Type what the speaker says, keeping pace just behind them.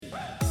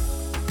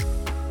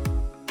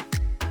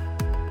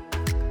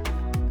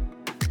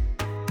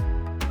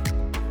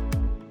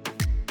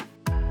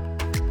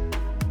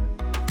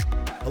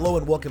Hello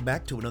and welcome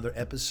back to another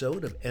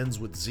episode of Ends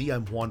with Z.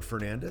 I'm Juan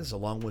Fernandez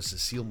along with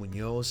Cecile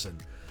Munoz.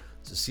 And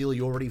Cecile,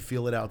 you already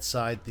feel it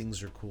outside.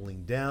 Things are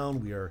cooling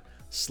down. We are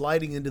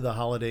sliding into the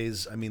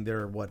holidays. I mean,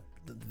 the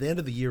end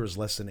of the year is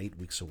less than 8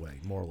 weeks away,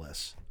 more or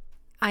less.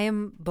 I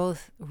am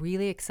both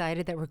really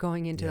excited that we're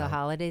going into Yeah. the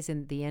holidays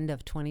and the end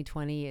of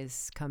 2020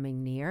 is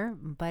coming near,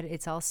 but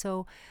it's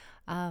also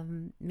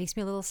makes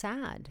me a little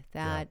sad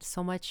that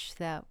so much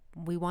that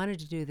we wanted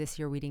to do this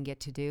year we didn't get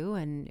to do,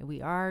 and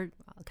we are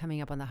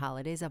coming up on the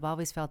holidays. I've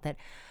always felt that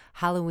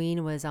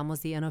Halloween was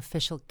almost the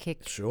unofficial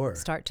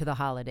start to the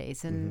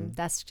holidays, and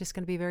that's just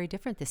going to be very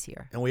different this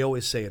year. And we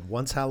always say it,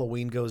 once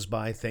Halloween goes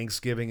by,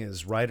 Thanksgiving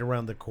is right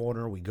around the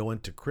corner. We go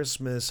into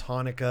Christmas,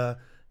 Hanukkah,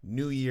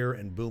 New Year,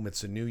 and boom,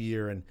 it's a new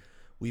year. And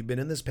we've been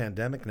in this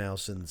pandemic now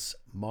since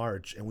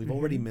March, and we've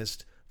already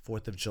missed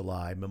 4th of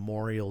July,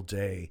 Memorial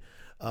Day,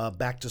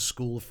 back to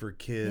school for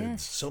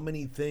kids, so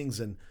many things.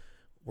 And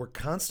we're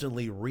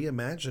constantly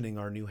reimagining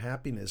our new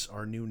happiness,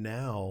 our new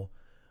now,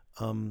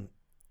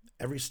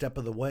 every step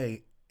of the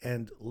way.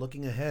 And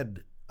looking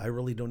ahead, I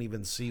really don't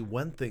even see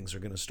when things are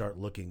going to start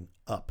looking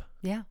up.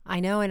 Yeah, I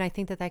know. And I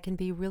think that can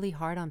be really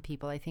hard on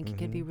people. I think it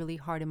could be really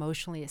hard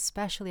emotionally,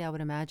 especially I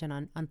would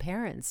imagine on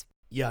parents.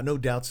 Yeah, no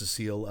doubt,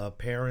 Cecile.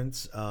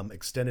 Parents,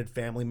 extended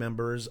family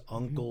members,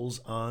 uncles,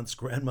 aunts,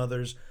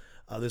 grandmothers.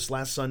 This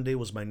last Sunday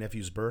was my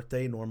nephew's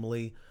birthday.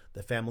 Normally,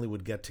 the family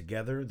would get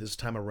together. This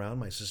time around,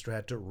 my sister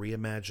had to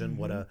reimagine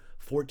what a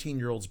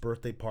 14-year-old's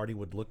birthday party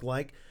would look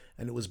like.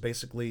 And it was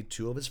basically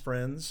two of his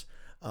friends.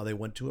 They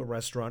went to a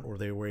restaurant where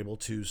they were able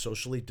to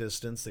socially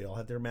distance. They all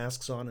had their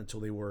masks on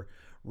until they were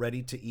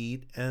ready to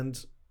eat.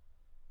 And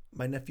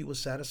my nephew was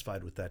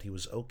satisfied with that. He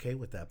was okay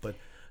with that. But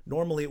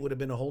normally it would have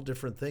been a whole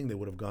different thing. They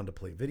would have gone to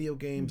play video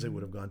games. They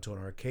would have gone to an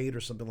arcade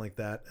or something like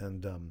that.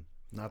 And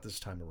not this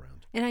time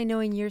around. And I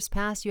know in years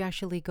past you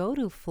actually go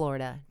to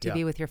Florida to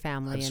be with your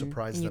family, I've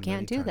surprised and you them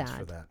can't many do times that.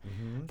 for that.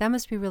 That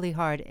must be really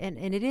hard. And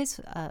it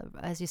is,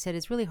 as you said,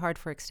 it's really hard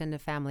for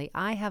extended family.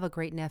 I have a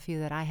great nephew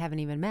that I haven't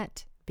even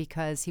met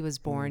because he was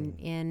born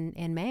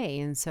in May.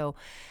 And so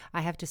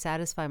I have to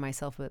satisfy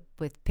myself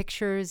with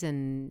pictures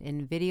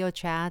and video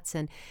chats.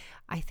 And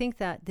I think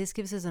that this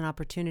gives us an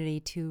opportunity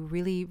to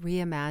really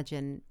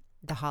reimagine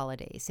the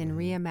holidays and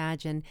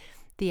reimagine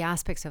the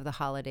aspects of the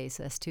holidays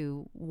as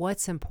to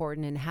what's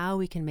important and how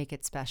we can make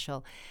it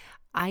special.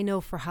 I know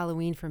for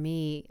Halloween, for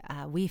me,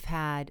 we've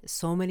had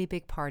so many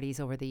big parties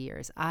over the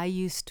years. I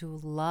used to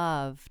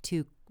love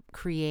to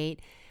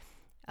create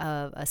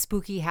a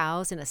spooky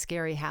house and a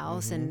scary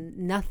house, and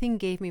nothing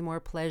gave me more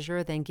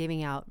pleasure than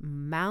giving out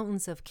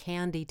mountains of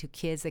candy to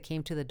kids that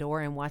came to the door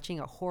and watching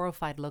a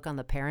horrified look on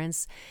the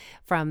parents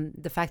from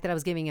the fact that I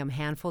was giving them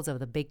handfuls of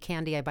the big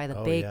candy. I buy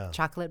the big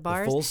chocolate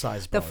bars. The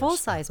full-size bars. The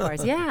full-size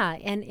bars, yeah.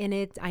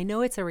 And I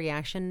know it's a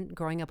reaction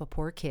growing up a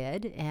poor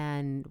kid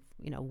and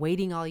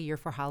waiting all year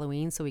for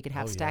Halloween so we could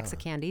have stacks of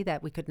candy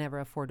that we could never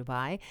afford to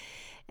buy.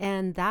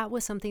 And that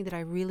was something that I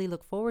really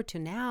look forward to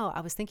now.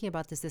 I was thinking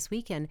about this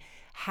weekend.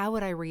 How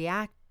would I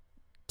react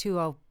to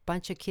a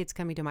bunch of kids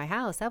coming to my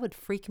house? That would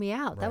freak me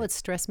out. That would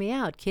stress me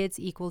out. Kids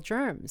equal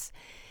germs.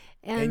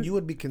 And you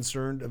would be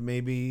concerned of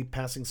maybe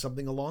passing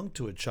something along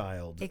to a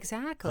child.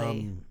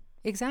 Exactly.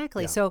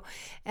 Exactly. Yeah. So,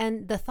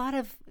 and the thought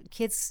of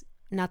kids,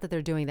 not that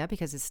they're doing that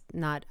because it's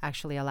not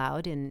actually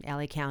allowed in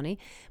LA County,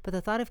 but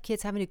the thought of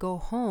kids having to go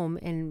home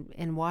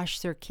and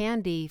wash their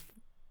candy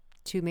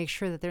to make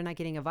sure that they're not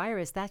getting a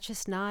virus, that's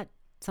just not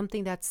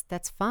something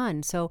that's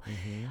fun. So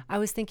I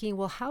was thinking,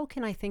 well, how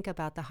can I think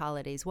about the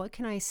holidays? What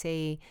can I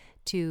say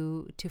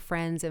to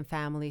friends and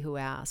family who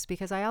ask?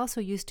 Because I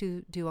also used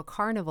to do a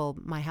carnival,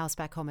 my house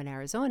back home in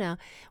Arizona,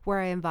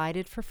 where I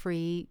invited for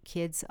free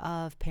kids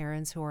of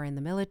parents who are in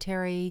the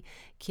military,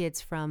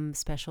 kids from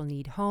special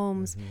need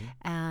homes,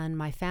 and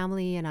my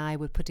family and I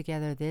would put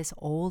together this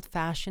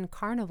old-fashioned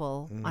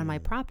carnival on my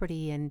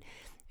property and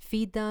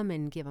feed them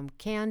and give them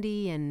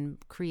candy and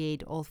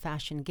create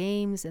old-fashioned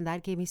games. And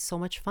that gave me so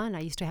much fun. I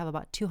used to have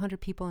about 200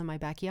 people in my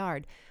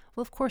backyard.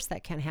 Well, of course,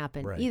 that can't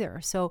happen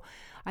either. So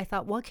I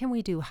thought, what can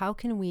we do? How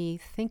can we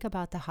think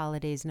about the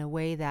holidays in a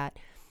way that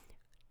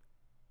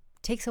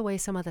takes away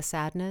some of the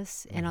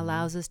sadness and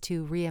allows us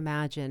to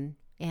reimagine?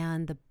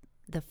 And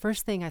the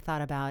first thing I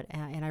thought about,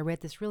 and I read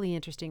this really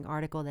interesting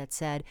article that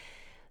said,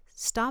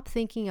 stop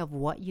thinking of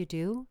what you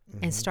do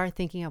and start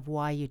thinking of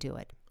why you do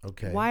it.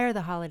 Okay. Why are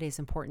the holidays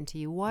important to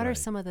you? What are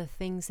some of the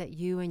things that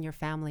you and your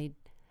family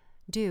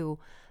do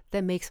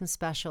that makes them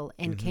special?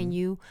 And can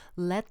you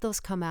let those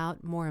come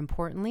out more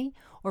importantly,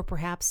 or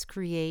perhaps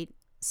create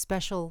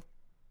special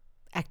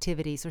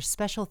activities or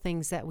special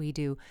things that we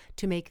do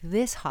to make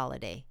this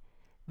holiday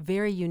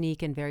very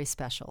unique and very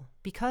special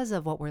because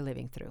of what we're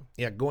living through?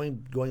 Yeah,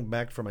 going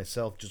back for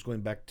myself, just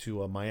going back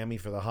to Miami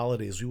for the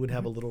holidays, we would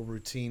have a little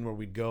routine where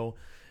we'd go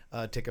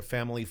take a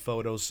family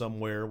photo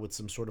somewhere with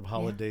some sort of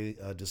holiday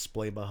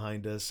display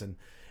behind us,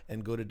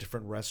 and go to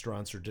different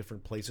restaurants or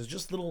different places.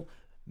 Just little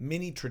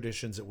mini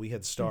traditions that we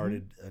had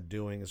started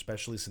doing,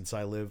 especially since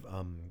I live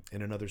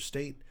in another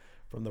state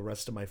from the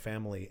rest of my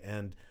family.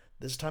 And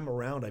this time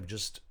around, I've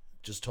just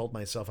just told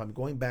myself I'm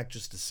going back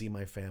just to see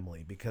my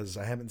family because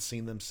I haven't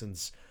seen them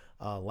since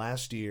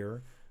last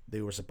year.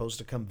 They were supposed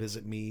to come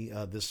visit me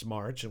this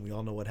March, and we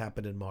all know what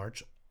happened in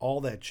March.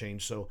 All that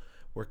changed. So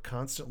we're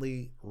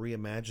constantly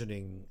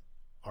reimagining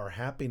our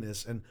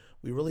happiness, and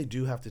we really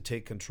do have to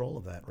take control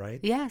of that, right?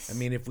 Yes. I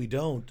mean, if we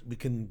don't, we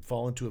can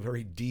fall into a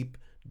very deep,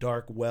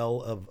 dark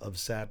well of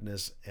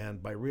sadness.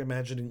 And by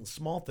reimagining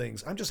small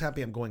things, I'm just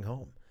happy I'm going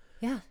home.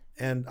 Yeah.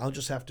 And I'll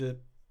just have to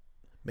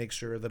make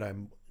sure that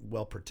I'm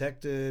well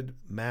protected,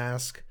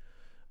 mask,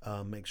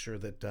 make sure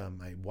that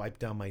I wipe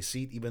down my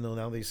seat, even though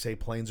now they say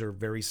planes are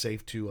very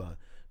safe to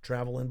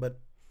travel in. But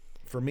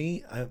for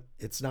me,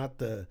 it's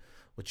not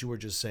what you were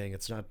just saying.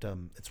 It's not.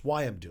 It's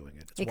why I'm doing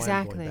it. It's why I'm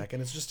Exactly. going back,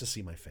 and it's just to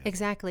see my family.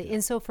 Exactly.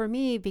 And so for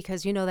me,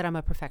 because you know that I'm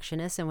a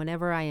perfectionist, and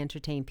whenever I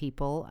entertain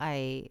people,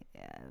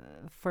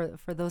 for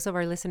those of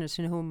our listeners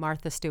who know who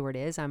Martha Stewart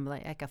is, I'm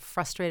like a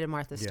frustrated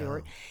Martha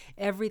Stewart.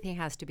 Everything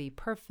has to be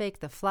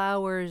perfect. The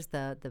flowers,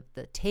 the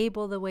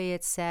table, the way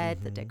it's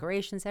set, the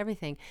decorations,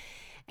 everything.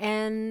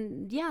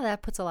 And yeah,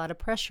 that puts a lot of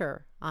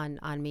pressure on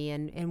me.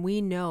 And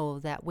we know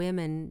that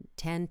women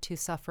tend to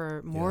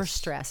suffer more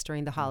stress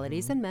during the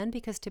holidays than men,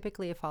 because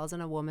typically it falls on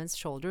a woman's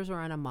shoulders or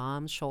on a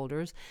mom's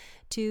shoulders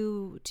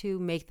to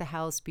make the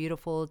house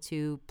beautiful,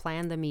 to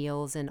plan the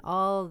meals and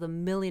all the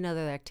million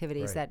other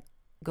activities that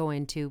go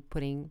into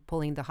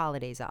pulling the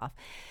holidays off.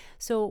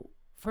 So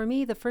for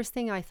me, the first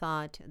thing I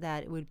thought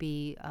that would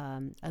be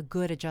a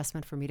good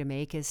adjustment for me to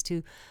make is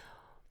to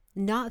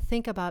not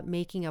think about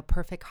making a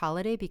perfect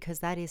holiday, because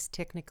that is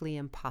technically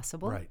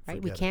impossible,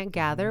 right? We can't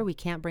gather, we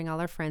can't bring all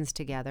our friends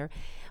together,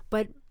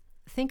 but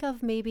think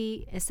of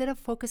maybe instead of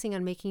focusing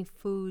on making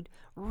food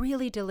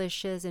really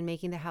delicious and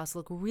making the house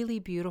look really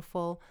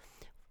beautiful,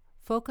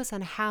 focus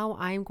on how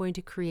I'm going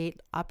to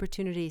create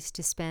opportunities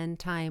to spend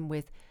time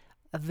with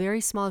a very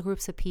small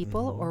groups of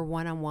people or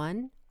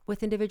one-on-one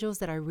with individuals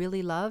that I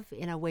really love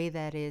in a way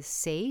that is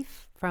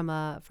safe from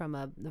a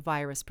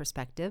virus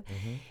perspective.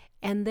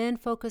 And then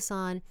focus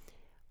on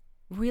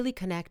really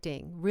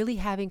connecting, really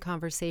having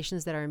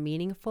conversations that are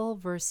meaningful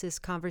versus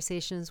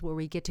conversations where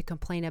we get to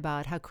complain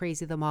about how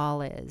crazy the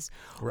mall is,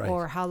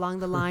 or how long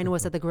the line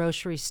was at the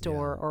grocery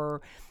store,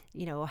 or,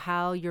 you know,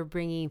 how you're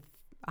bringing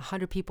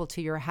 100 people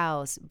to your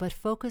house. But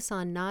focus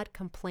on not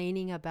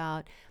complaining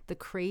about the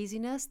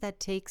craziness that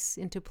takes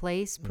into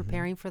place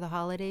preparing for the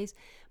holidays,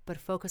 but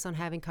focus on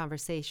having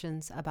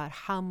conversations about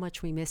how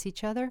much we miss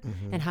each other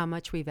and how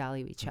much we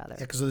value each other.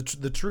 Yeah, because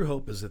the true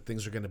hope is that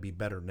things are going to be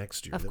better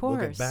next year. Of that course.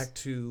 We'll get back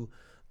to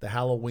the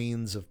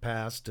Halloweens of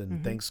past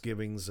and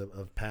Thanksgivings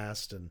of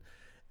past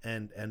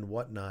and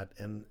whatnot.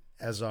 And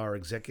as our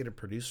executive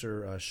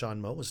producer,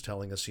 Sean Moe, was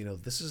telling us, you know,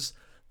 this is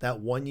that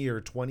 1 year,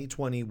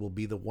 2020 will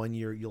be the 1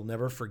 year you'll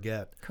never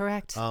forget.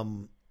 Correct.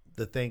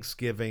 The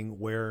Thanksgiving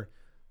where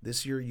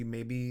this year you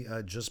maybe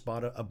just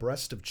bought a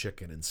breast of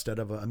chicken instead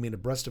of a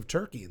breast of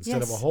turkey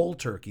instead of a whole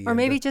turkey. Or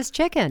maybe just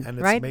chicken, and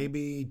it's right?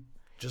 maybe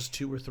just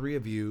 2 or 3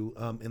 of you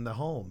in the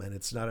home, and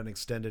it's not an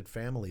extended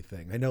family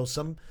thing. I know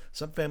some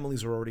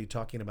families are already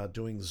talking about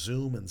doing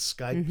Zoom and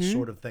Skype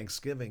sort of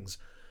Thanksgivings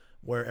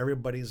where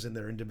everybody's in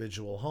their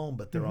individual home,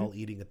 but they're all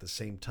eating at the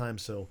same time.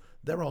 So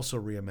they're also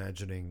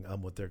reimagining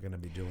what they're going to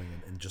be doing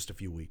in just a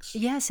few weeks.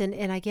 Yes, and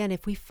again,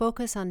 if we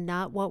focus on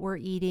not what we're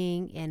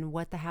eating and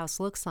what the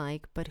house looks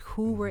like, but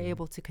who we're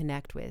able to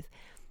connect with,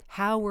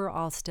 how we're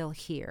all still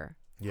here,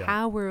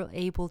 how we're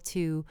able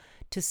to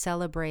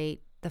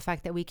celebrate the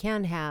fact that we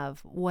can have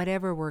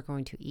whatever we're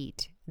going to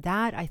eat.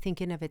 That, I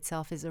think, in of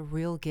itself is a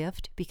real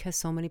gift, because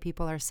so many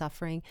people are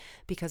suffering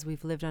because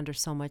we've lived under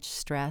so much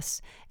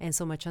stress and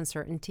so much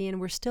uncertainty, and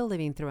we're still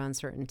living through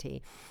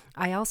uncertainty.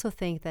 I also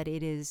think that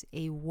it is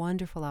a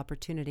wonderful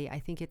opportunity. I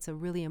think it's a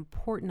really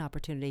important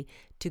opportunity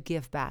to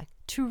give back,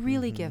 to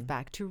really give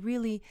back, to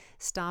really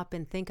stop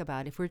and think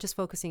about, if we're just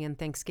focusing on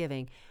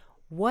Thanksgiving,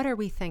 what are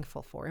we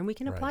thankful for? And we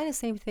can apply the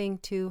same thing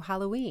to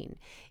Halloween,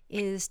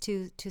 is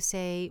to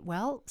say,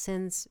 well,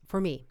 since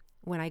for me,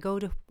 when I go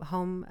to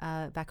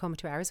back home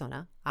to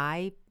Arizona,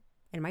 I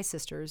and my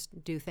sisters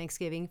do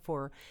Thanksgiving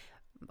for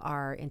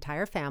our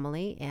entire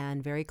family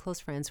and very close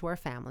friends who are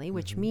family,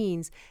 which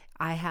means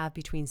I have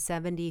between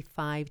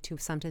 75 to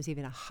sometimes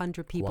even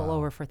 100 people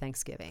over for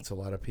Thanksgiving. It's a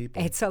lot of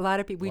people. It's a lot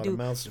of people. A lot of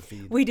mouths to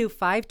feed. We do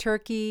 5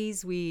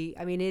 turkeys.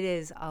 It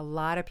is a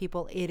lot of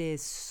people. It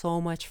is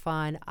so much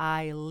fun.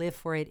 I live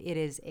for it. It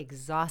is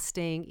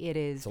exhausting.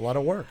 It's a lot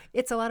of work.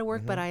 It's a lot of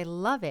work, but I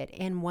love it.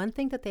 And one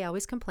thing that they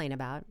always complain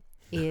about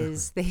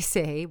is they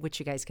say, which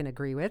you guys can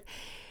agree with,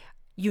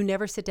 you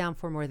never sit down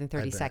for more than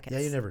 30 seconds.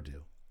 Yeah, you never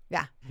do.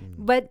 Yeah.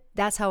 But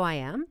that's how I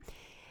am.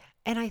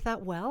 And I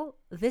thought, well,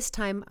 this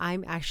time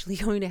I'm actually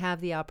going to have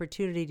the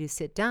opportunity to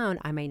sit down.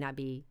 I may not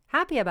be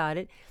happy about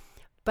it,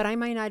 but I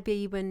might not be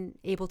even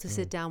able to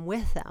sit down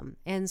with them.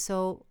 And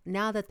so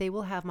now that they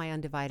will have my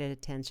undivided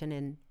attention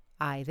and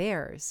I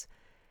theirs,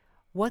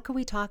 what could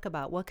we talk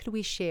about? What could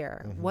we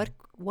share?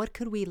 What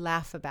could we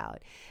laugh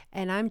about?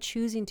 And I'm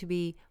choosing to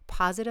be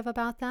positive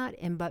about that.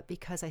 But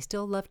because I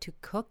still love to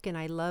cook and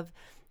I love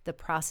the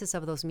process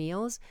of those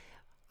meals,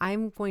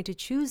 I'm going to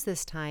choose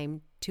this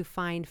time to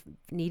find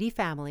needy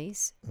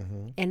families.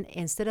 And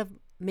instead of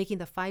making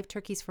the 5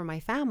 turkeys for my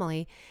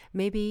family,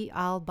 maybe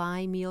I'll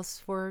buy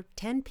meals for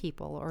 10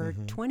 people or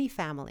 20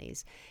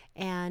 families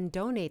and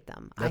donate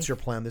them. That's your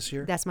plan this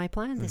year? That's my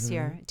plan this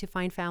year, to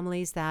find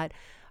families that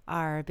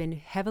are been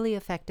heavily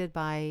affected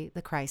by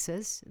the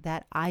crisis,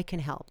 that I can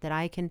help, that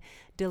I can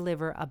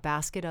deliver a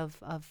basket of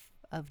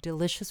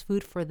delicious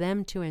food for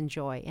them to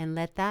enjoy, and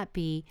let that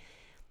be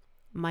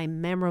my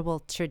memorable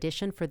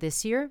tradition for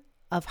this year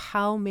of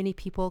how many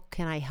people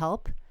can I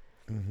help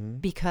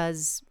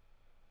because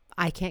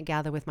I can't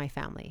gather with my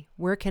family.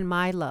 Where can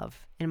my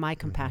love and my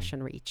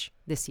compassion reach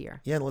this year?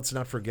 Yeah, and let's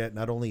not forget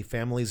not only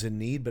families in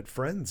need, but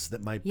friends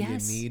that might be in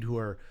need, who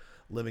are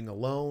living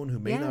alone, who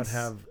may not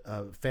have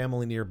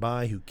family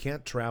nearby, who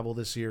can't travel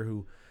this year,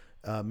 who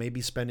may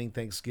be spending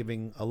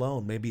Thanksgiving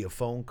alone. Maybe a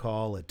phone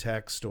call, a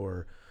text,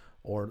 or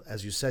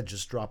as you said,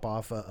 just drop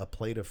off a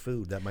plate of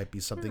food. That might be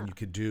something you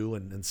could do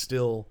and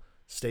still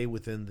stay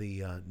within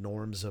the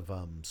norms of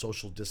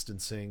social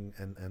distancing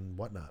and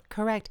whatnot.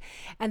 Correct.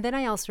 And then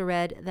I also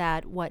read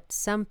that what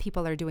some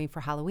people are doing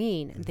for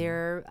Halloween,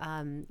 they're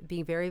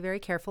being very, very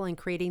careful in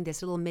creating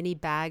these little mini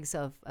bags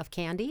of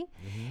candy,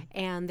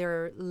 and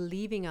they're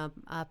leaving them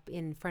up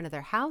in front of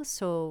their house.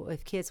 So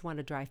if kids want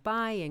to drive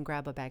by and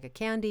grab a bag of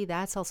candy,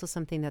 that's also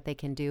something that they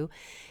can do.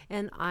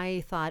 And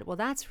I thought, well,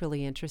 that's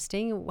really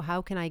interesting.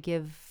 How can I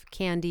give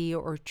candy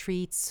or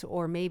treats,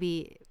 or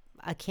maybe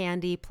a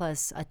candy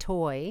plus a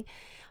toy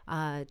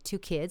to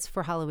kids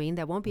for Halloween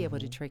that won't be able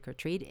to trick or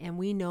treat? And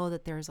we know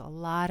that there's a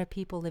lot of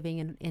people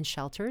living in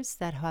shelters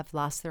that have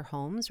lost their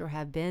homes or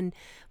have been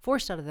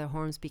forced out of their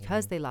homes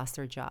because they lost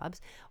their jobs.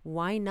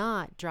 Why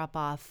not drop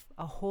off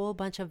a whole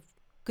bunch of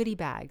goodie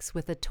bags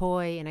with a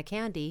toy and a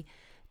candy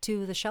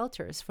to the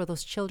shelters for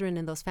those children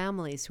and those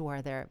families who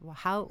are there?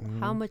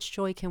 How much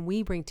joy can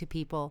we bring to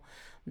people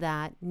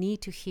that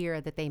need to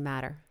hear that they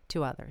matter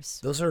to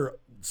others? Those are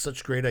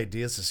such great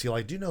ideas, Cecile.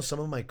 I do know some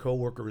of my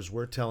coworkers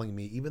were telling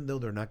me, even though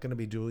they're not going to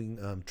be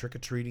doing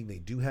trick-or-treating, they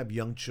do have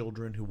young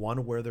children who want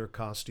to wear their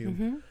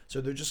costume.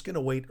 So they're just going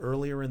to wait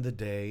earlier in the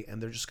day,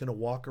 and they're just going to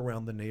walk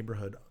around the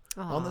neighborhood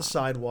on the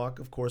sidewalk,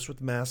 of course,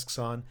 with masks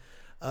on,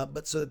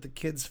 but so that the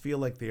kids feel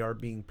like they are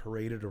being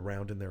paraded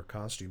around in their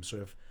costume. So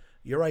if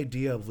your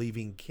idea of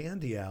leaving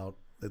candy out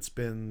that's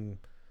been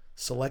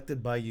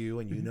selected by you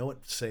and you know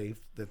it's safe,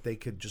 that they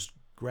could just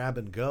grab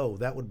and go,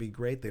 that would be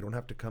great. They don't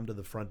have to come to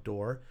the front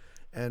door,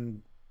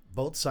 and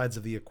both sides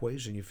of the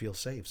equation, you feel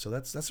safe. So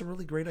that's a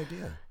really great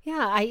idea.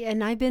 Yeah,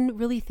 I've been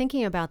really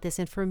thinking about this,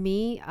 and for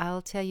me,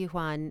 I'll tell you,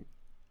 Juan,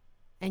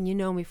 and you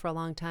know me for a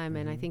long time,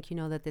 and I think you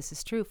know that this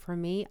is true. For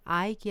me,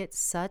 I get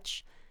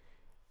such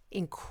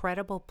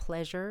incredible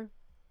pleasure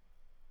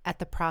at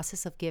the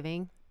process of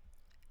giving,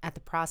 at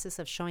the process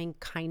of showing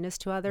kindness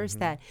to others,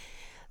 that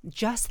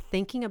just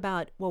thinking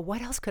about, well,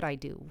 what else could I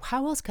do?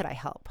 How else could I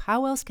help?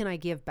 How else can I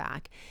give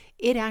back?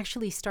 It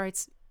actually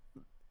starts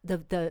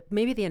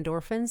maybe the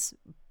endorphins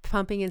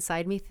pumping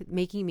inside me,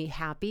 making me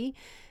happy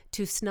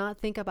to not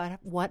think about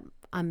what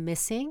I'm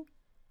missing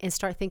and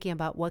start thinking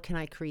about what can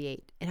I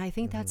create. And I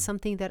think that's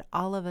something that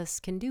all of us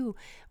can do,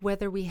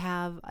 whether we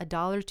have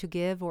 $1 to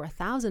give or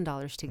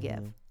 $1,000 to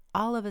give.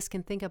 All of us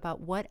can think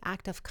about what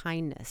act of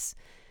kindness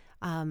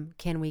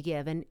can we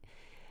give. And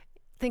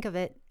think of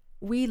it,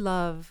 we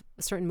love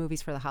certain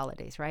movies for the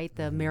holidays, right?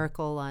 The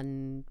Miracle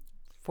on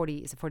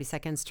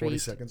 42nd Street?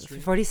 42nd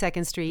Street.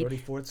 42nd Street.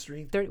 34th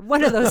Street.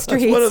 One of those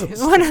streets.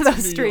 one of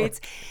those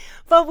streets.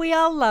 But we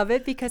all love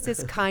it because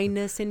it's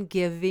kindness and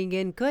giving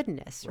and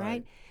goodness,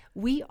 right?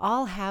 We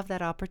all have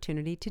that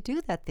opportunity to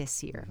do that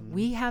this year.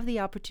 We have the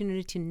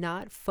opportunity to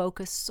not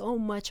focus so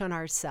much on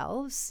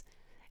ourselves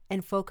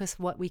and focus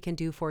what we can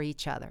do for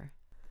each other.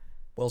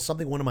 Well,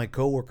 something one of my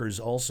coworkers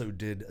also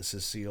did,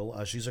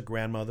 Cecile. She's a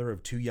grandmother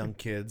of 2 young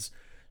kids.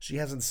 She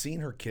hasn't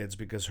seen her kids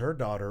because her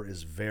daughter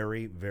is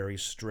very, very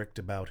strict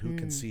about who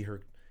can see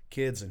her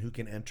kids and who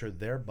can enter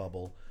their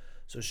bubble.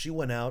 So she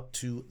went out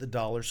to the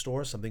dollar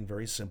store, something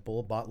very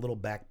simple, bought little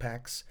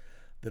backpacks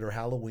that are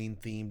Halloween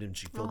themed, and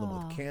she filled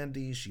them with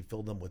candy, she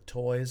filled them with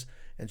toys,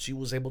 and she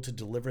was able to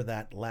deliver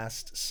that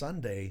last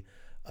Sunday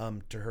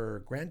to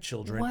her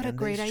grandchildren. What a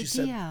great idea. She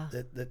said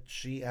that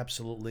she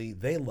absolutely,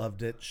 they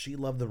loved it. She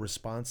loved the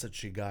response that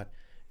she got,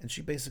 and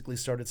she basically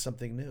started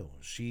something new.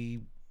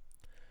 She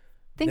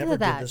never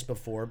did this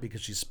before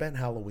because she spent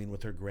Halloween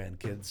with her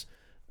grandkids.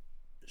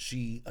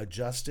 She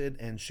adjusted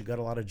and she got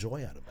a lot of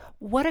joy out of it.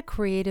 What a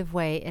creative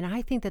way. And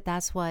I think that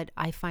that's what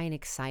I find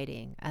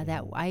exciting,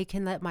 that I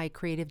can let my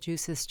creative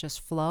juices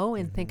just flow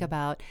and think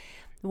about,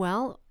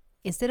 well,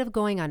 instead of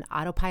going on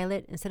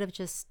autopilot, instead of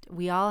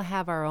we all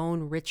have our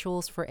own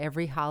rituals for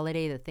every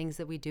holiday, the things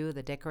that we do,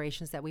 the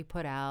decorations that we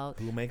put out.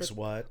 Who makes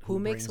what? Who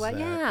makes what?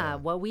 Yeah,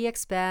 what we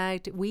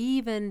expect. We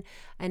even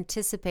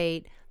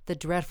anticipate the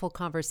dreadful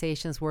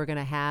conversations we're going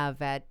to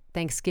have at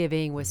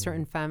Thanksgiving with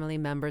certain family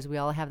members. We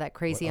all have that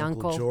crazy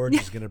uncle. George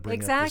is going to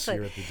bring up this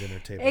year at the dinner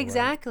table.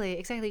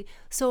 Exactly.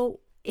 So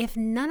if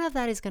none of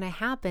that is going to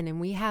happen and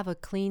we have a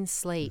clean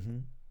slate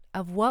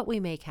of what we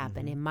make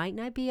happen, it might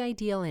not be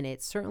ideal and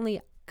it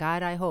certainly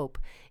God, I hope,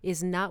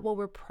 is not what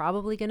we're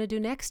probably going to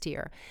do next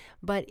year.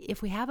 But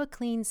if we have a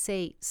clean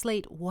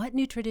slate, what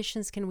new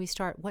traditions can we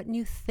start? What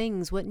new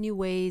things, what new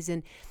ways,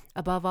 and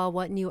above all,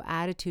 what new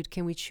attitude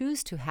can we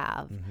choose to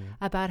have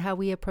about how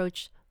we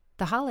approach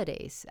the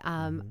holidays?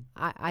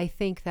 I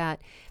think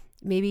that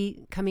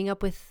maybe coming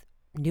up with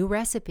new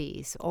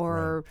recipes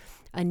or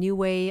a new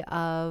way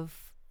of,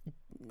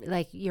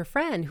 like your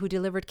friend who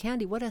delivered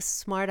candy. What a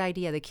smart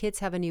idea. The kids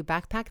have a new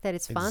backpack that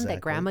it's fun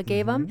that grandma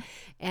gave them.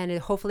 And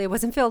hopefully it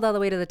wasn't filled all the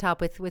way to the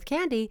top with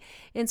candy.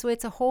 And so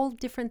it's a whole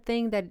different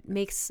thing that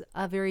makes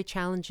a very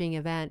challenging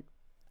event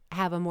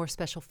have a more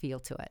special feel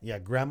to it. Yeah,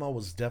 grandma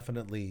was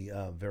definitely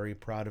very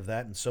proud of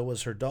that. And so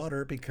was her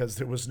daughter, because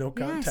there was no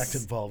contact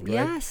involved, right?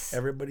 Yes.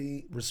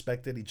 Everybody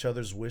respected each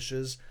other's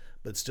wishes,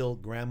 but still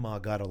grandma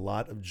got a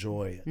lot of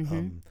joy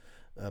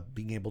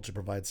being able to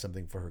provide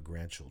something for her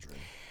grandchildren.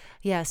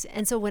 Yes,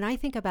 and so when I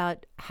think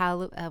about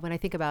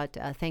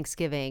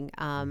Thanksgiving,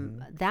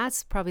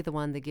 that's probably the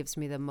one that gives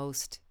me the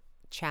most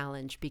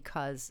challenge,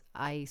 because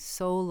I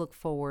so look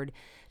forward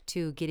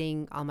to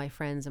getting all my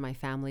friends and my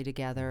family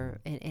together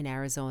in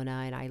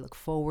Arizona, and I look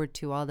forward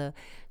to all the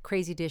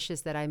crazy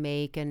dishes that I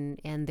make,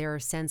 and their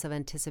sense of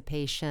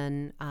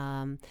anticipation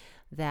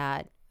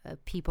that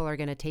people are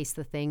going to taste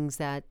the things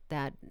that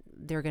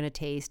they're going to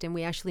taste, and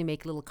we actually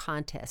make a little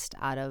contest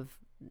out of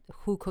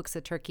who cooks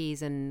the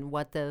turkeys and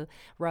what the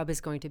rub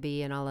is going to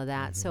be and all of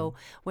that. So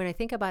when I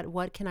think about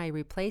what can I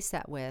replace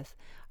that with,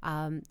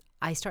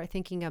 I start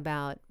thinking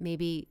about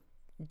maybe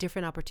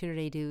different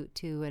opportunity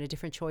to and a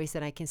different choice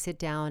that I can sit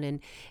down and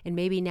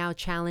maybe now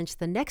challenge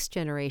the next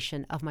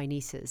generation of my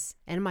nieces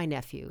and my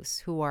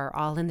nephews who are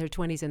all in their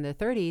 20s and their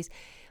 30s,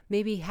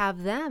 maybe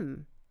have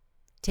them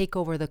take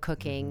over the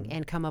cooking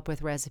and come up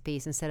with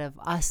recipes instead of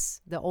us,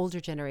 the older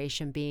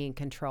generation, being in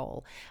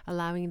control,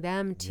 allowing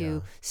them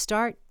to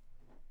start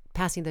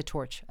passing the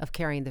torch of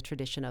carrying the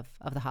tradition of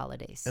the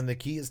holidays. And the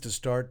key is to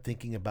start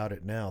thinking about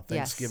it now.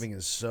 Thanksgiving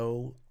is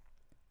so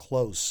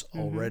close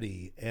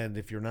already. And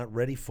if you're not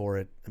ready for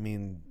it, I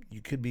mean, you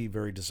could be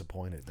very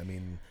disappointed. I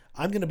mean,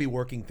 I'm going to be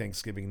working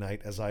Thanksgiving night,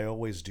 as I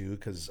always do,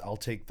 because I'll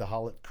take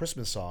the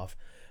Christmas off.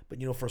 But,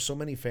 for so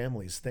many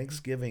families,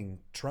 Thanksgiving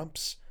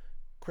trumps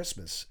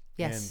Christmas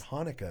and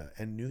Hanukkah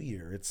and New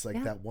Year. It's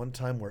like that one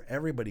time where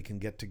everybody can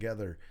get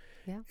together.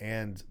 Yeah.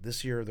 And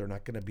this year they're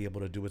not going to be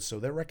able to do it. So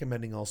they're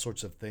recommending all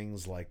sorts of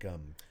things like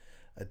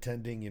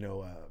attending,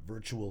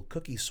 virtual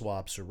cookie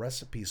swaps or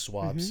recipe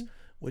swaps,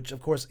 which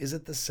of course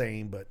isn't the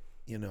same, but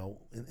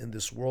in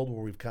this world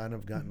where we've kind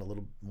of gotten a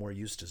little more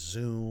used to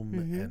Zoom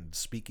and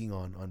speaking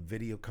on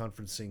video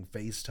conferencing,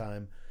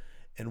 FaceTime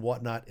and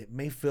whatnot, it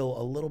may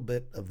fill a little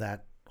bit of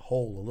that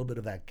hole, a little bit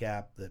of that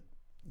gap that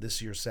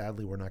this year,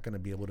 sadly, we're not going to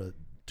be able to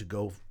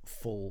go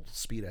full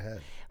speed ahead.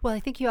 Well, I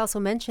think you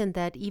also mentioned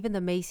that even the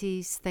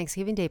Macy's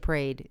Thanksgiving Day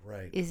Parade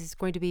Right. is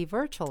going to be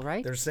virtual,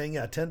 right? They're saying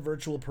 10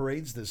 virtual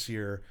parades this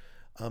year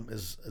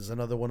is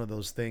another one of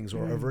those things,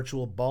 or a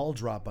virtual ball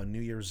drop on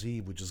New Year's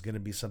Eve, which is going to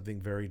be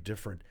something very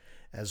different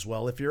as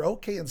well. If you're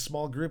okay in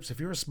small groups, if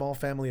you're a small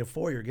family of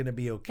 4, you're going to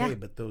be okay. Yeah.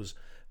 But those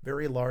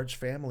very large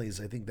families,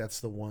 I think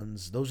those are the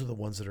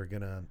ones that are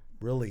going to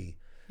really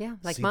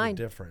like see mine.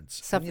 the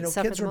difference. Suffer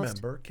Kids the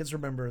most. kids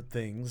remember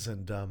things,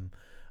 and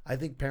I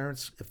think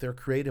parents, if they're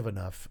creative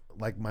enough,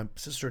 like my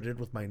sister did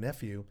with my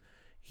nephew,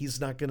 he's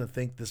not going to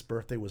think this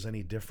birthday was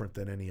any different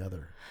than any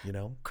other,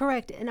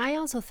 Correct. And I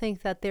also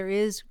think that there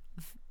is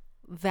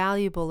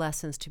valuable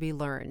lessons to be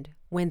learned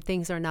when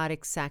things are not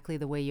exactly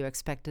the way you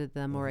expected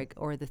them,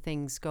 or the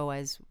things go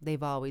as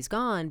they've always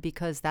gone,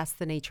 because that's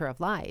the nature of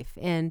life.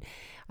 And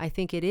I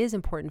think it is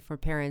important for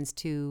parents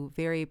to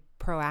very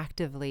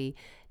proactively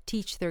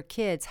teach their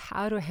kids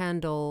how to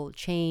handle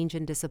change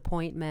and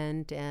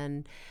disappointment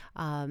and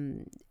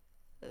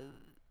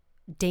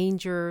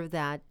danger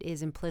that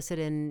is implicit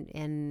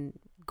in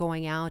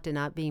going out and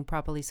not being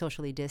properly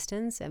socially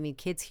distanced. I mean,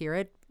 kids hear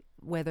it,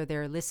 whether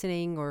they're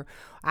listening or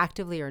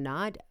actively or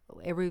not.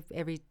 Every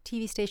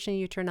TV station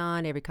you turn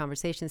on, every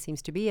conversation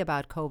seems to be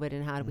about COVID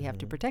and how do we have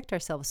to protect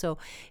ourselves. So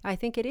I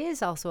think it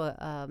is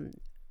also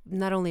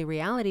not only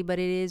reality, but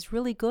it is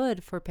really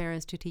good for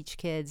parents to teach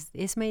kids.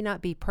 This may not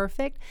be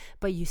perfect,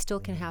 but you still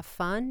can have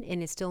fun,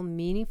 and it's still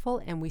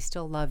meaningful, and we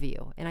still love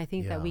you. And I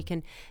think that we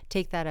can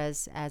take that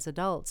as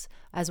adults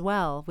as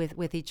well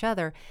with each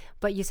other.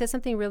 But you said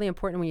something really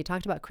important when you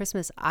talked about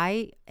Christmas.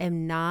 I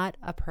am not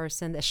a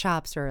person that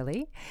shops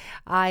early.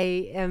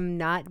 I am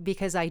not,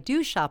 because I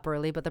do shop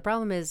early, but the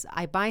problem is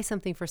I buy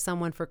something for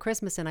someone for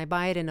Christmas, and I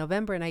buy it in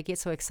November, and I get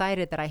so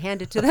excited that I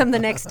hand it to them the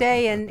next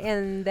day,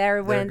 and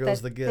there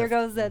goes the gift. There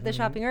goes the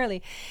shopping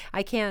early.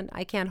 I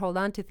can't hold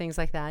on to things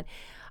like that.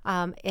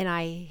 And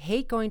I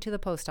hate going to the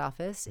post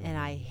office, and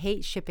I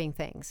hate shipping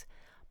things.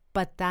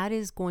 But that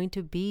is going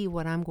to be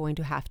what I'm going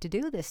to have to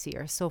do this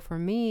year. So for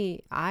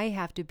me, I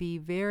have to be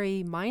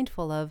very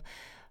mindful of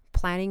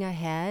planning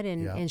ahead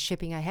and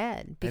shipping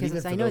ahead,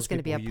 because I know it's going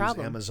to be a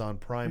problem. Amazon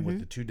Prime with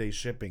the 2-day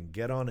shipping,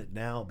 get on it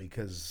now,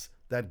 because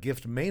that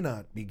gift may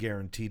not be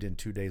guaranteed in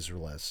 2 days or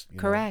less.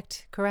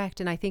 Correct.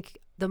 And I think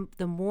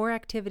the more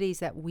activities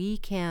that we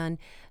can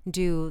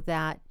do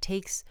that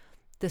takes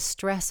the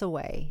stress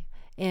away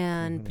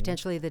and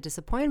potentially the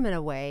disappointment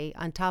away,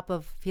 on top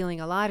of feeling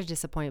a lot of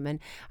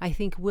disappointment, I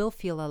think we'll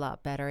feel a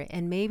lot better.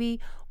 And maybe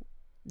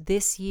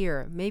this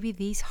year, maybe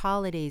these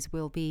holidays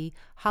will be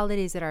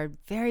holidays that are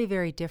very,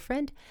 very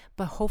different,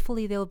 but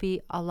hopefully they'll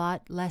be a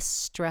lot less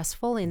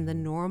stressful in the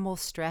normal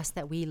stress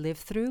that we live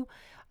through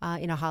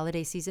in a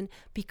holiday season,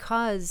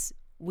 because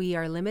we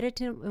are limited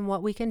in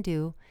what we can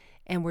do,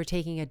 and we're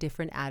taking a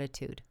different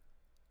attitude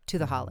to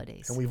the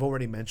holidays. And we've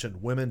already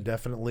mentioned women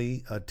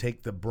definitely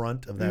take the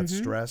brunt of that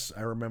stress.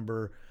 I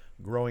remember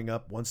growing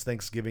up, once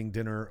Thanksgiving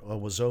dinner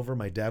was over,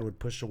 my dad would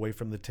push away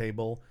from the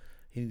table.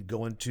 He'd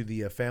go into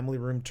the family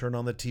room, turn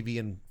on the TV,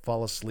 and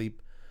fall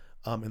asleep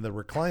in the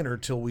recliner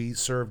till we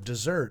served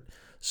dessert.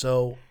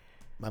 So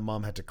my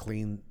mom had to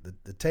clean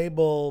the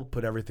table,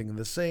 put everything in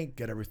the sink,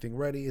 get everything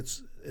ready.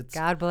 It's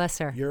God bless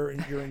her. You're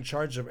in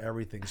charge of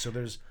everything. So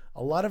there's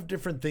a lot of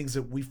different things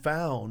that we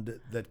found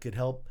that could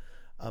help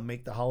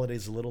make the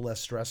holidays a little less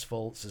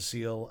stressful.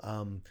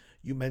 Cecile,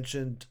 you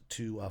mentioned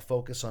to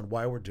focus on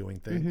why we're doing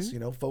things.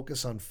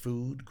 Focus on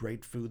food,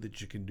 great food that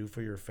you can do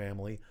for your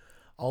family.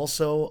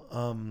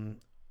 Also,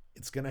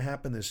 it's going to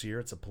happen this year.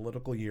 It's a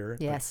political year.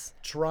 Yes.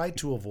 Try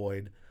to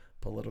avoid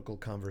political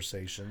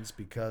conversations,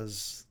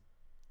 because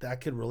that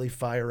could really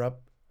fire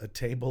up a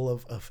table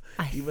of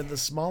even the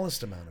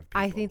smallest amount of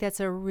people. I think that's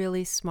a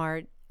really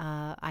smart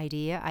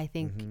idea. I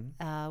think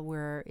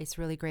it's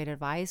really great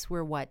advice.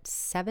 We're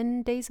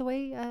 7 days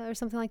away or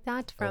something like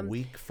that a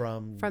week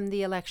from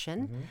the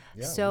election.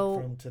 Yeah, so a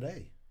week from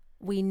today.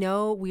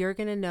 We are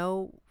going to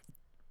know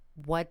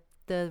what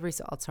the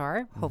results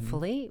are.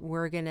 Hopefully, we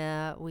are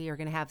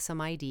gonna have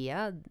some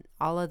idea.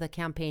 All of the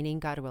campaigning,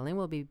 God willing,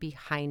 will be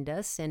behind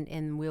us,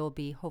 and we'll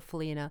be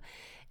hopefully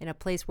in a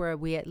place where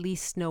we at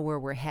least know where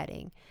we're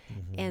heading.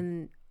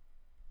 And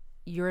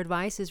your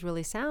advice is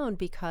really sound,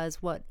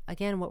 because what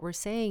we're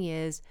saying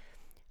is,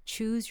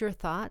 choose your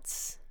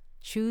thoughts,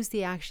 choose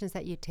the actions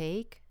that you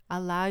take,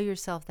 allow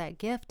yourself that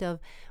gift of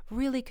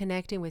really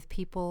connecting with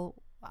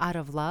people out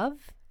of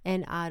love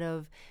and out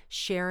of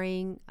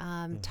sharing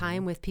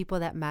time with people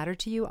that matter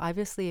to you.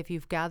 Obviously, if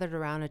you've gathered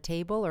around a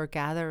table or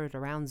gathered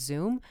around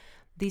Zoom,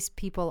 these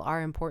people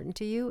are important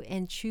to you,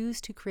 and choose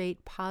to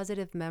create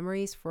positive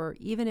memories for,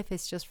 even if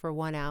it's just for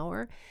 1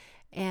 hour,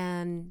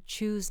 and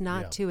choose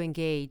not to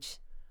engage.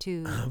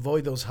 To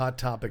avoid those hot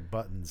topic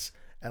buttons,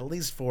 at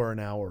least for an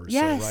hour or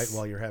yes. so, right,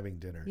 while you're having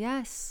dinner.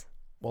 Yes.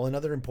 Well,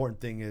 another important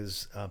thing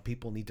is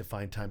people need to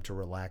find time to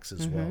relax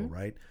as well,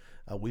 right?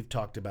 We've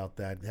talked about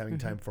that, having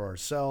time for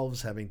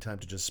ourselves, having time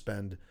to just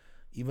spend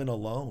even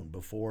alone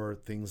before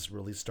things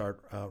really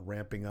start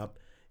ramping up.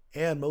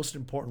 And most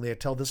importantly, I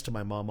tell this to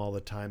my mom all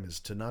the time,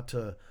 is not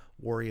to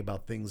worry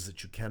about things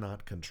that you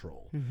cannot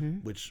control,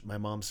 which my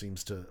mom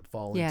seems to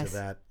fall into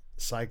that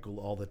cycle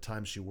all the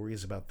time. She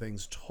worries about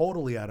things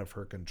totally out of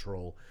her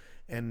control.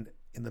 And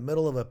in the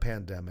middle of a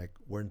pandemic,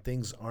 when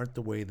things aren't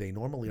the way they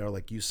normally are,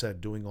 like you said,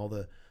 doing all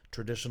the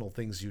traditional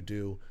things you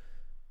do,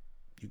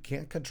 you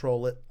can't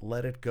control it.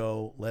 Let it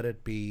go, let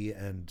it be,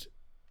 and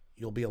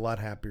you'll be a lot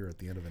happier at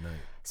the end of the night.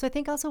 So I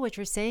think also what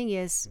you're saying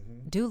is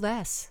do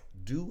less.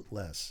 Do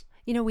less.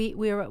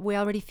 We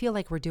already feel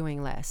like we're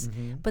doing less,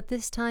 but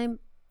this time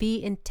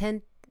be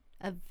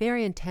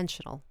very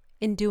intentional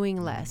in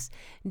doing less.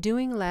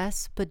 Doing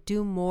less, but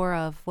do more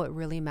of what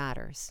really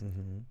matters.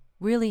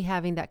 Really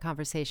having that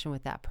conversation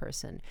with that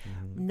person,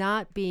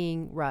 not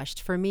being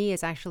rushed. For me,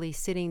 it's actually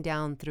sitting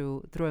down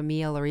through a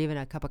meal or even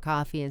a cup of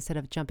coffee, instead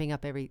of jumping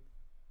up every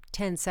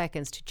 10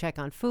 seconds to check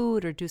on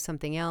food or do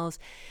something else,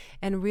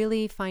 and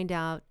really find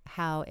out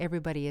how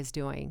everybody is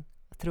doing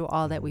through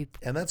all that we've.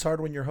 And that's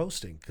hard when you're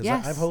hosting, because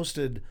I've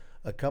hosted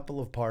a couple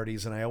of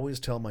parties, and I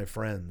always tell my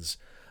friends,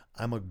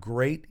 I'm a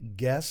great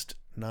guest,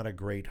 not a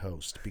great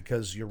host,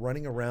 because you're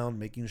running around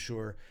making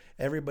sure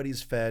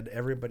everybody's fed,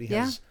 everybody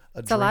has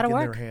a drink in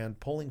their hand,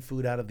 pulling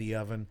food out of the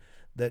oven,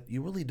 that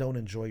you really don't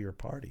enjoy your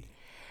party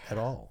at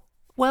all.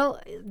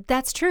 Well,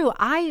 that's true.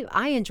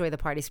 I enjoy the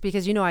parties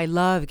because, I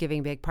love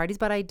giving big parties,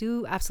 but I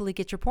do absolutely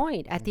get your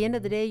point. At the end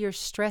of the day, you're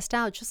stressed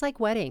out, just like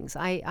weddings.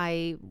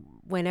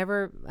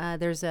 Whenever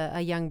there's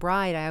a young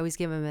bride, I always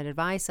give them an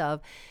advice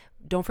of,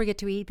 don't forget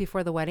to eat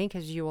before the wedding,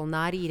 because you will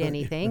not eat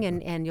anything,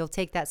 and you'll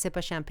take that sip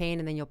of champagne,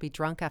 and then you'll be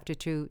drunk after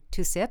two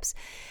sips.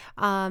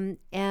 And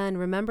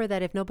remember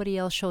that if nobody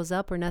else shows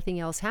up or nothing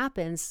else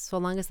happens, so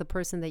long as the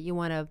person that you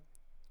want to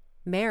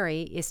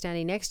marry is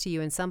standing next to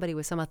you and somebody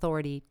with some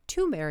authority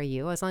to marry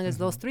you, as long as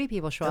those three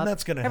people show up,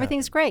 that's gonna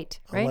everything's happen. Great,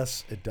 right?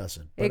 Unless it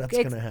doesn't, but that's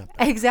going to happen.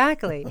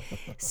 Exactly.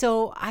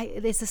 So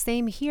it's the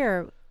same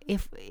here.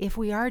 If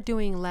we are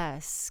doing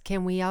less,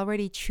 can we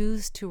already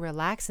choose to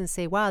relax and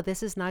say, wow,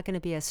 this is not going to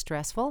be as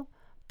stressful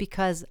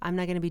because I'm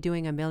not going to be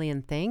doing a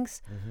million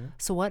things.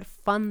 So what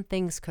fun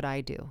things could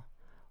I do?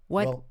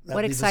 What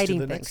exciting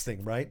things? The things? next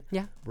thing, right?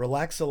 Yeah.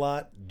 Relax a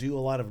lot, do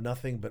a lot of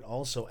nothing, but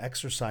also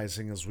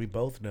exercising, as we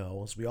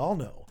all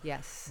know,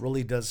 yes,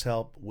 really does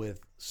help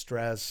with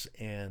stress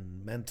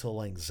and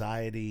mental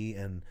anxiety,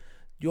 and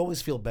you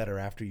always feel better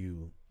after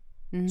you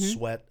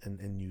sweat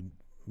and you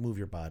move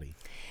your body.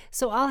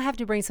 So I'll have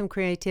to bring some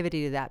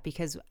creativity to that,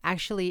 because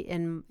actually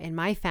in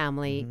my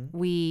family,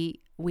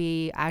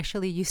 we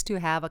actually used to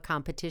have a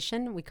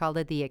competition. We called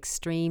it the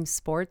Extreme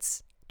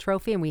Sports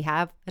Trophy, and we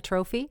have a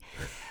trophy.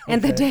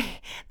 And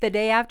the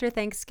day after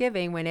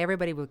Thanksgiving, when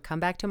everybody would come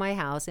back to my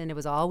house, and it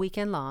was all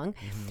weekend long,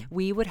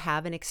 we would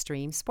have an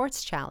extreme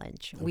sports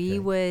challenge. We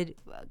would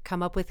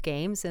come up with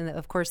games, and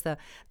of course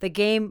the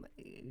game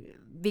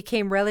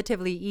became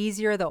relatively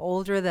easier the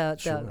older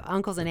the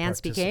uncles and aunts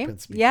became.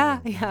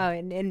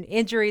 And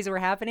injuries were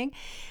happening.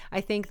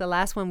 I think the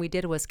last one we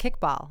did was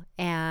kickball,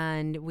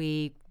 and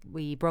we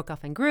broke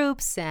off in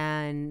groups,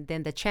 and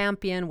then the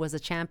champion was a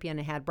champion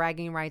and had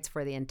bragging rights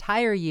for the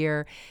entire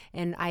year.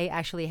 And I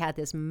actually had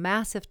this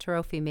massive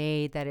trophy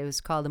made that it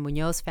was called the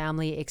Munoz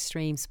Family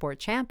Extreme Sport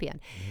Champion.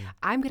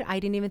 I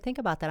didn't even think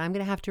about that. I'm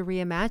going to have to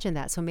reimagine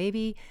that. So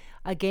maybe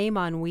a game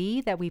on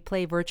Wii that we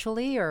play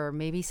virtually, or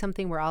maybe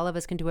something where all of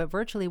us can do it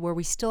virtually, where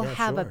we still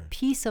have a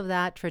piece of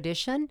that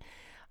tradition,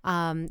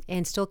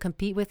 and still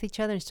compete with each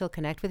other and still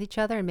connect with each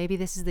other. And maybe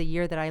this is the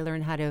year that I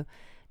learn how to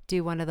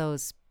do one of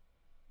those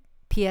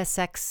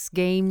PSX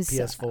games,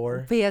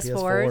 PS4s,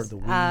 the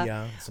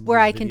Wii, where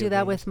I can do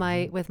that with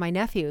my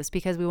nephews,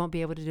 because we won't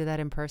be able to do that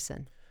in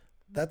person.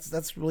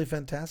 That's really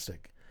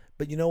fantastic.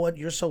 But you know what?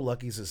 You're so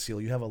lucky,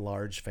 Cecile. You have a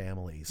large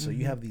family, so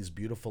you have these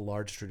beautiful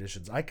large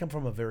traditions. I come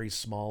from a very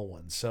small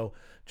one, so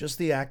just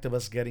the act of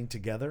us getting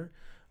together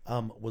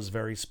was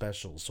very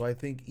special. So I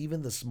think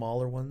even the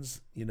smaller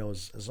ones,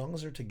 as long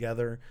as they're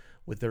together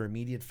with their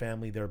immediate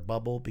family, their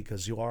bubble,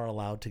 because you are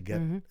allowed to get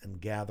and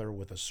gather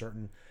with a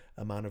certain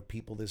amount of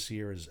people this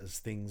year as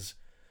things,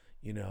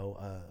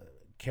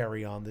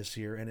 carry on this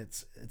year. And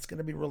it's going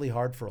to be really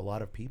hard for a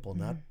lot of people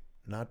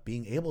not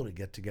being able to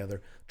get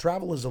together.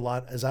 Travel is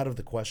out of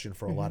the question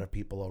for a lot of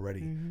people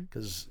already,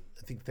 because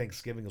I think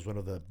Thanksgiving is one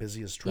of the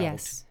busiest travel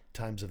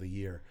times of the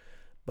year.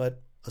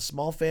 But a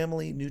small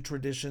family, new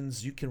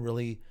traditions, you can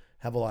really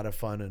have a lot of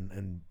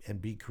fun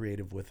and be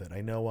creative with it.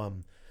 I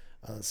know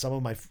some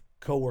of my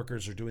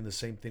coworkers are doing the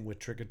same thing with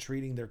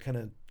trick-or-treating. They're kind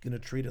of going to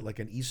treat it like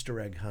an Easter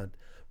egg hunt,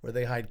 where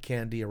they hide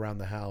candy around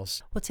the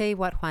house. Well, tell you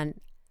what, Juan,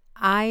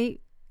 I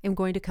am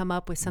going to come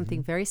up with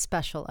something very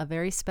special, a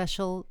very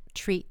special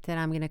treat that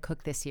I'm going to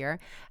cook this year,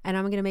 and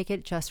I'm going to make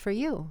it just for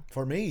you.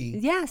 For me?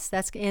 Yes,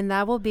 and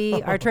that will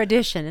be our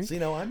tradition.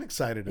 See, I'm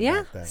excited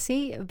about that.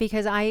 See,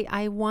 because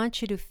I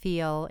want you to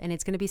feel, and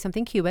it's going to be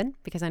something Cuban,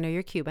 because I know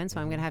you're Cuban, so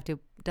I'm going to have to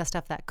dust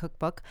off that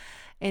cookbook,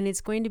 and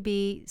it's going to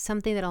be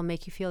something that'll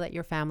make you feel that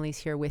your family's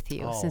here with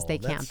you, since they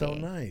can't be. That's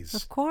so nice.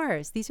 Of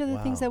course. These are the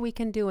things that we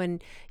can do,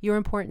 and you're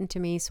important to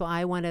me, so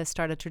I want to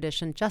start a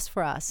tradition just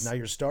for us. Now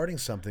you're starting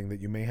something that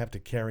you may have to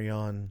carry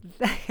on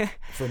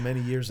for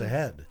many years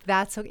ahead.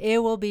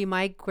 It will be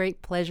my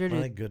great pleasure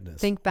to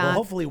think back. Well,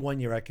 hopefully one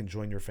year I can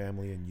join your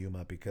family in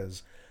Yuma,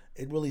 because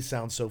it really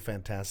sounds so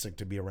fantastic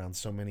to be around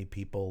so many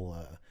people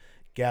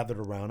gathered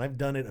around. I've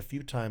done it a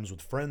few times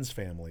with friends'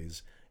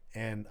 families,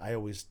 and I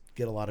always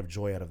get a lot of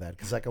joy out of that,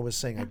 because like I was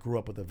saying, I grew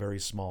up with a very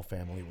small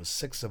family. It was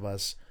 6 of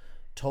us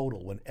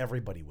total when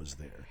everybody was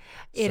there.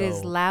 It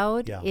is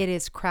loud. Yeah. It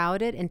is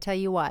crowded. And tell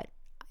you what,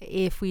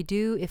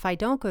 if I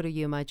don't go to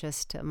Yuma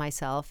just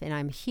myself, and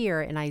I'm here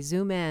and I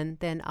Zoom in,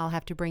 then I'll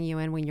have to bring you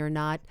in when you're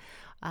not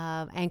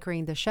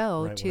anchoring the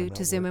show,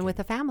 to Zoom in with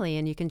the family,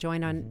 and you can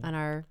join on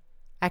our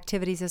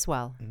activities as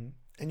well.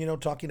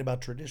 And talking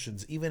about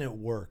traditions, even at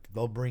work,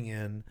 they'll bring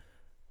in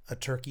a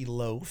turkey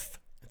loaf.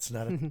 It's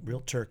not a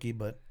real turkey,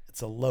 but it's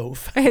a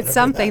loaf. It's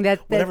something that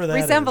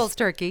resembles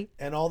turkey.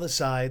 And all the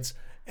sides.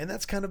 And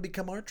that's kind of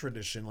become our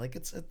tradition. Like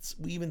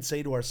we even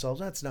say to ourselves,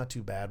 that's not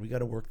too bad. We got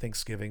to work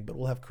Thanksgiving, but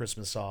we'll have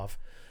Christmas off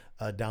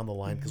down the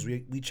line, because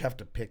we each have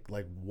to pick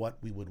like what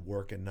we would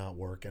work and not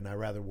work. And I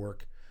rather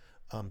work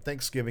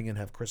Thanksgiving and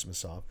have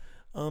Christmas off.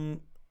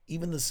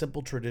 Even the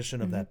simple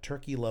tradition of that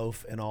turkey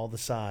loaf and all the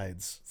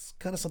sides, it's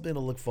kind of something to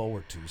look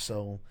forward to.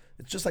 So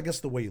it's just, I guess,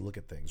 the way you look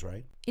at things,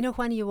 right?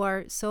 Juan, you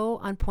are so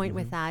on point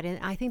with that. And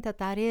I think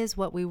that is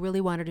what we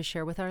really wanted to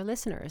share with our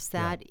listeners,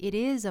 that it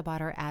is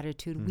about our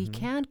attitude. We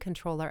can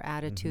control our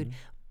attitude.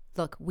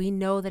 Look, we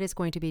know that it's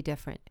going to be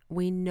different.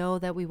 We know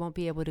that we won't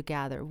be able to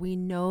gather. We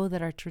know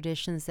that our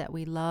traditions that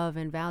we love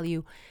and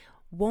value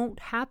won't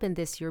happen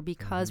this year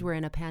because we're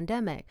in a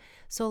pandemic.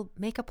 So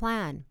make a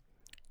plan.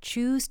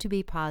 Choose to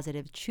be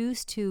positive.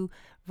 Choose to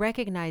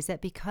recognize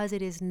that because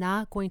it is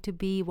not going to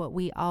be what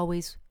we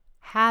always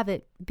have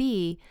it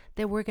be,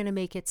 that we're going to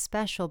make it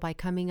special by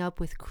coming up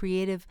with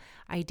creative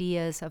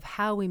ideas of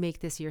how we make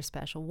this year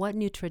special. What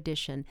new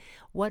tradition,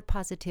 what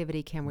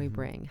positivity can we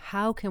bring?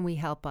 How can we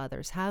help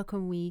others? How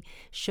can we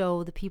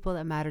show the people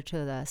that matter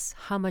to us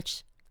how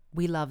much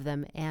we love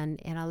them,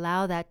 and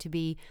allow that to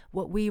be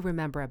what we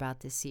remember about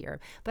this year.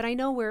 But I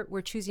know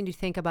we're choosing to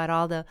think about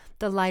all the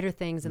lighter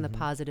things and the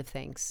positive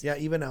things. Yeah,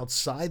 even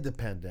outside the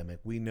pandemic,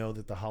 we know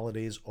that the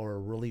holidays are a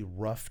really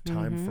rough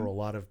time for a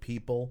lot of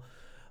people.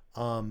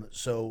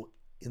 So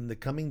in the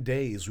coming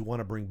days, we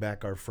want to bring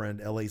back our friend,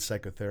 LA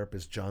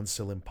psychotherapist John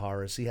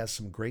Silimparis. He has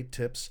some great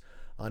tips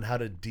on how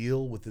to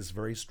deal with this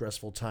very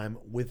stressful time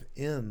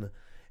within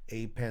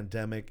a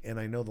pandemic. And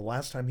I know the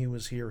last time he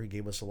was here, he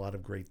gave us a lot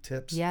of great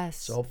tips. Yes.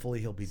 So hopefully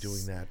he'll be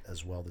doing that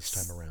as well this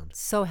time around.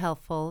 So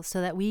helpful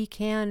so that we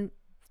can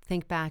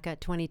think back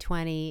at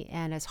 2020,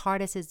 and as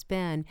hard as it's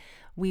been,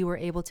 we were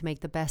able to make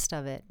the best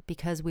of it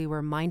because we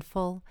were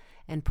mindful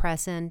and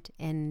present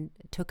and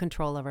took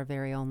control of our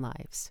very own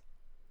lives.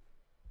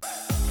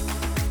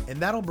 And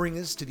that'll bring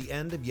us to the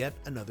end of yet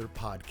another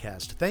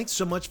podcast. Thanks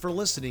so much for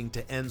listening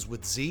to Ends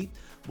with Z.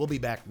 We'll be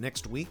back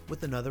next week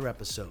with another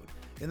episode.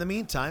 In the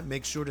meantime,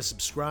 make sure to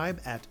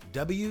subscribe at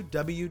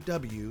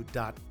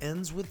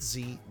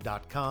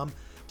www.endswithz.com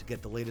to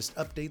get the latest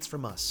updates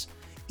from us.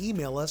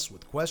 Email us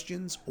with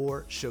questions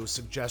or show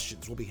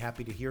suggestions. We'll be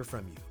happy to hear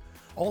from you.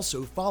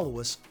 Also, follow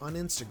us on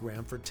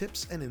Instagram for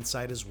tips and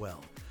insight as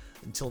well.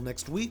 Until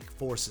next week,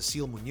 for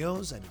Cecile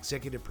Munoz and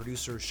executive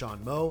producer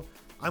Sean Moe,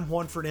 I'm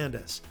Juan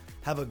Fernandez.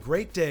 Have a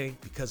great day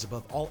because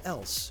above all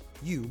else,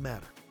 you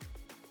matter.